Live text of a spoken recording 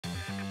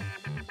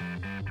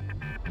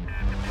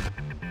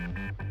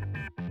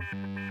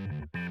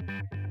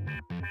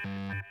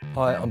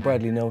Hi, I'm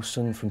Bradley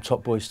Nelson from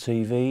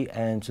TopBoysTV,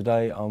 and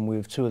today I'm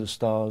with two of the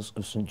stars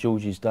of St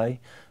George's Day,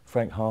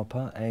 Frank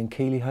Harper and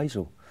Keeley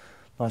Hazell.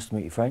 Nice to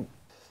meet you, Frank.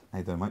 How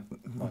you doing, mate?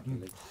 Hi,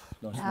 Keeley.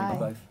 Nice Hi. to meet you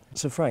both.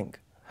 So, Frank,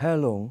 how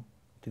long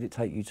did it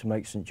take you to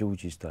make St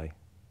George's Day?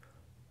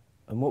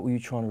 And what were you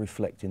trying to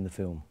reflect in the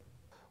film?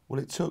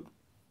 Well, it took,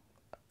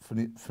 from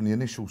the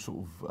initial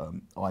sort of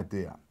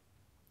idea,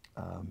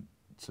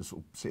 to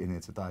sort of sit in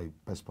here today,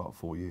 best part of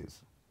 4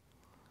 years.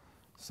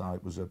 So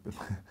it was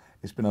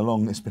it's been a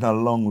long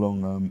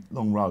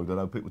road.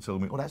 Although people tell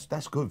me, "Oh,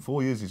 that's good.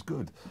 4 years is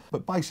good."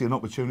 But basically, an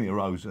opportunity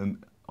arose,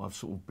 and I've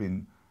sort of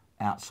been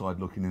outside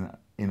looking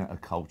in at a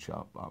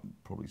culture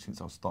probably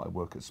since I started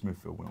work at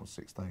Smithfield when I was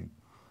 16,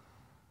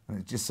 and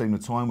it just seemed the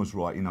time was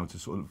right, you know, to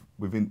sort of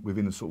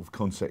within the sort of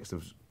context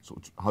of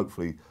sort of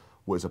hopefully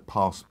what is a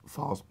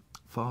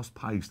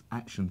fast-paced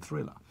action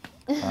thriller.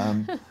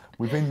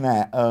 Within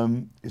that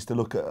is to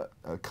look at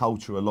a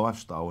culture, a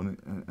lifestyle,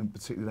 and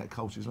particularly that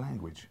culture's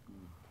language.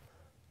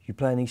 You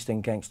play an East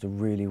End gangster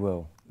really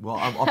well. Well,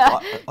 I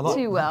like,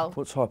 Too well.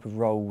 What type of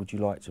role would you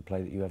like to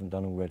play that you haven't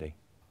done already?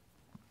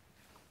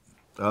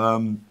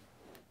 I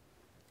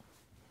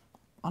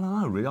don't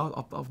know, really.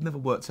 I've never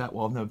worked out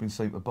why I've never been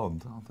seen to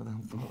Bond.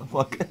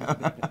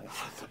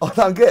 I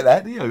don't get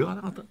that, do you?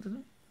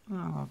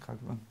 Oh, okay.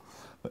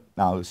 But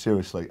no,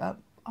 seriously, I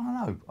don't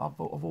know. I've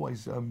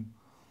always.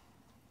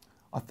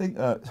 I think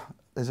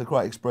there's a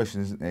great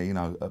expression, isn't there? You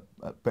know,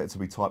 better to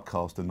be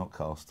typecast than not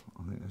cast.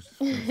 I think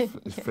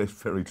it's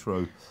very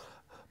true.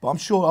 But I'm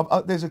sure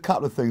there's a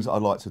couple of things that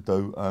I'd like to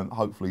do,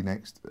 hopefully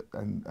next,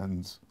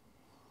 and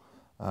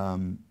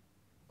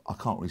I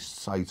can't really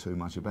say too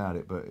much about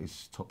it, but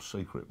it's top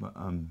secret. But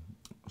I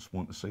just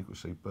want the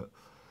secrecy. But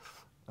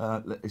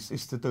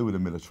it's to do with the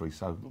military,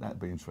 so that'd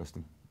be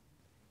interesting.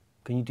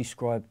 Can you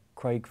describe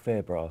Craig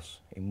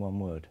Fairbrass in one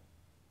word?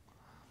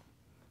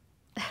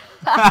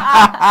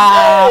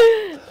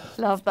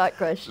 Love that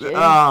question.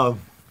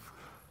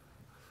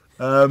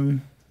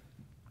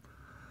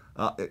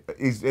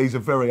 He's a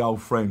very old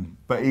friend,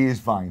 but he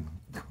is vain.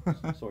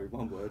 Sorry,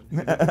 one word.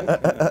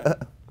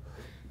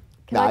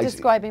 Can I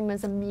describe him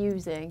as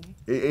amusing?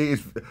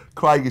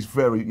 Craig is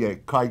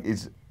very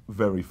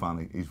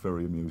funny. He's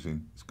very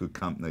amusing. It's good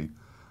company,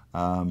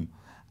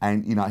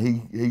 and you know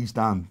he's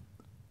done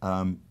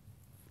a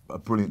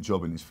brilliant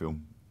job in this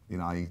film. You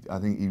know, I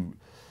think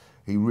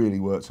he really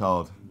works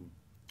hard,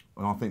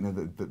 and I think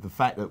that the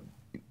fact that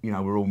you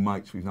know we're all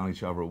mates, we've known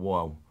each other a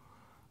while.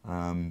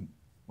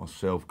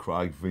 Myself,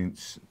 Craig,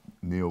 Vince,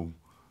 Neil,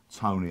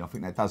 Tony. I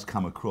think that does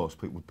come across.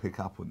 People would pick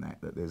up on that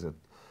there's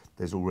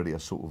already a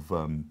sort of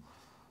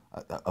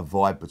a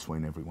vibe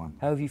between everyone.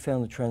 How have you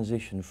found the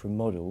transition from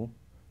model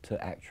to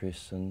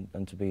actress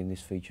and to be in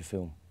this feature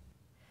film?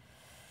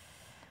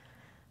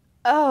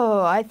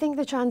 Oh, I think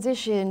the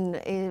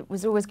transition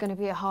was always going to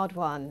be a hard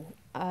one,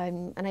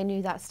 and I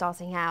knew that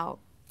starting out.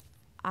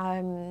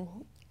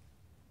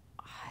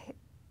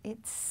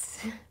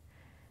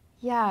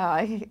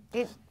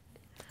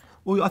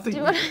 Well, I think.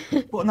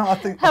 Well, no, I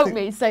think. Help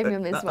me, save me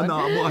on this one. No,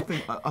 well, I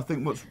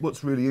think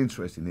what's really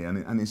interesting here,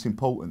 and it's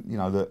important, you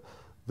know,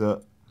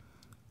 that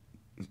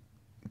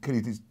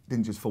Keeley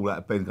didn't just fall out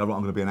of bed and go, right,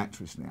 I'm going to be an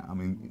actress now. I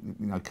mean,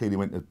 you know, Keeley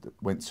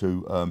went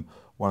to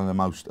one of the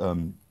most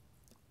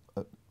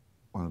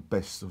one of the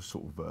best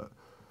sort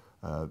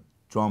of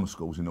drama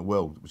schools in the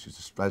world, which is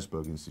the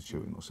Strasberg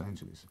Institute in Los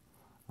Angeles,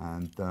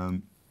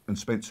 and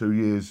spent 2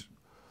 years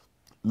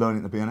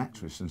learning to be an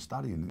actress and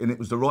studying. And it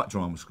was the right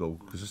drama school,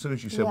 because as soon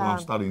as you said, well, I'm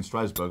studying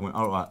Strasberg, I went,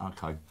 all right,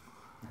 okay.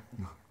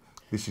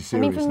 This is serious. I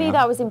mean, for me, now.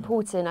 that was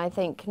important. I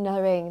think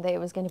knowing that it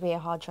was going to be a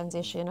hard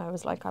transition, I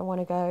was like, I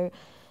want to go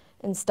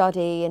and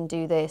study and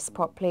do this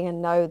properly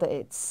and know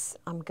that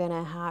I'm going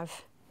to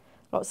have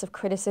lots of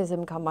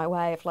criticism come my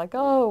way of like,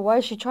 oh, why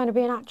is she trying to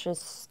be an actress?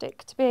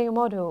 Stick to being a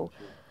model.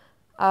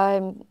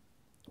 But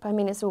I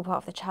mean, it's all part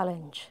of the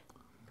challenge.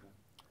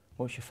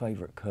 What's your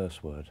favourite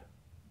curse word?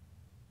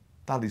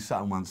 Dudley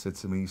Sutton once said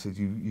to me, he said,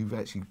 you've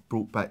actually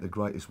brought back the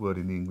greatest word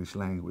in the English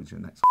language,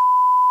 and that's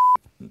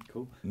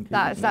Cool.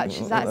 That's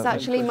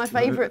actually my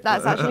favourite.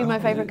 That's actually my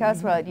favourite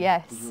curse word.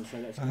 Yes.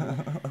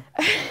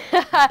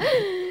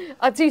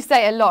 I do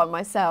say it a lot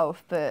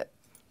myself, but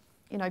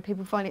you know,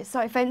 people find it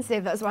so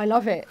offensive. That's why I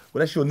love it. Well,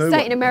 that's your new Say one.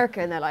 it in America,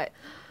 and they're like,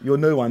 your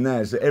new one now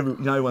is that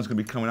everyone's going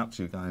to be coming up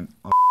to you going,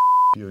 I'm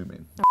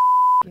fuming.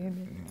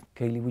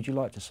 Keeley, would you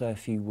like to say a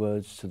few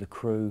words to the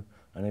crew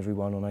and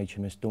everyone on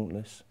HMS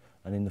Dauntless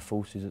and in the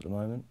forces at the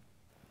moment?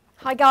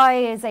 hi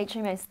guys,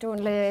 HMS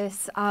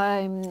Dauntless.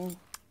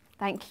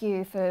 Thank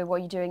you for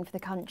what you're doing for the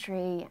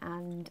country,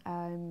 and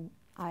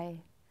I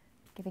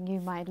giving you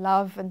my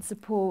love and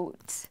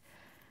support.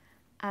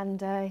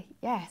 And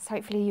yes,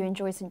 hopefully you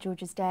enjoy St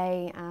George's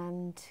Day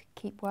and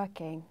keep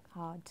working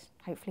hard.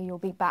 Hopefully you'll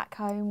be back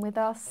home with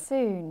us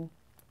soon.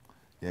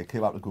 Yeah,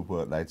 keep up the good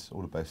work, lads.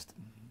 All the best.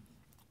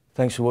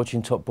 Thanks for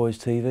watching Top Boys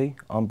TV.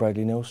 I'm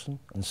Bradley Nelson,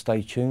 and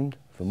stay tuned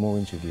for more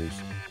interviews.